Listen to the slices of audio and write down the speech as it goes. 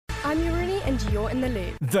and you're in the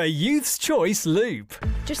loop. The Youth's Choice Loop.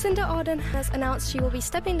 Jacinda Ardern has announced she will be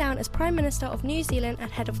stepping down as Prime Minister of New Zealand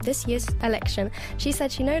ahead of this year's election. She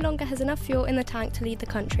said she no longer has enough fuel in the tank to lead the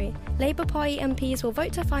country. Labour Party MPs will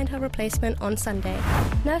vote to find her replacement on Sunday.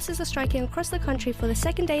 Nurses are striking across the country for the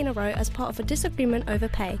second day in a row as part of a disagreement over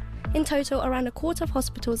pay. In total, around a quarter of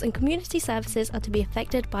hospitals and community services are to be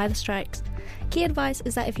affected by the strikes. Key advice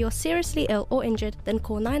is that if you're seriously ill or injured, then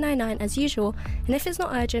call 999 as usual, and if it's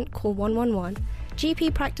not urgent, call 111.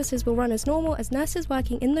 GP practices will run as normal as nurses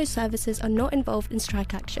working in those services are not involved in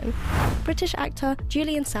strike action. British actor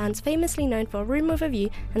Julian Sands, famously known for A Room With a View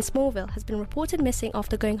and Smallville, has been reported missing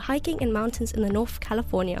after going hiking in mountains in the North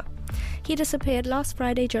California. He disappeared last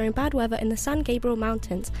Friday during bad weather in the San Gabriel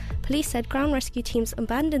Mountains. Police said ground rescue teams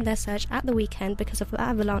abandoned their search at the weekend because of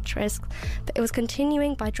avalanche risks, but it was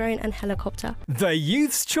continuing by drone and helicopter. The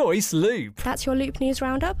Youth's Choice Loop. That's your Loop News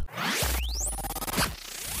Roundup.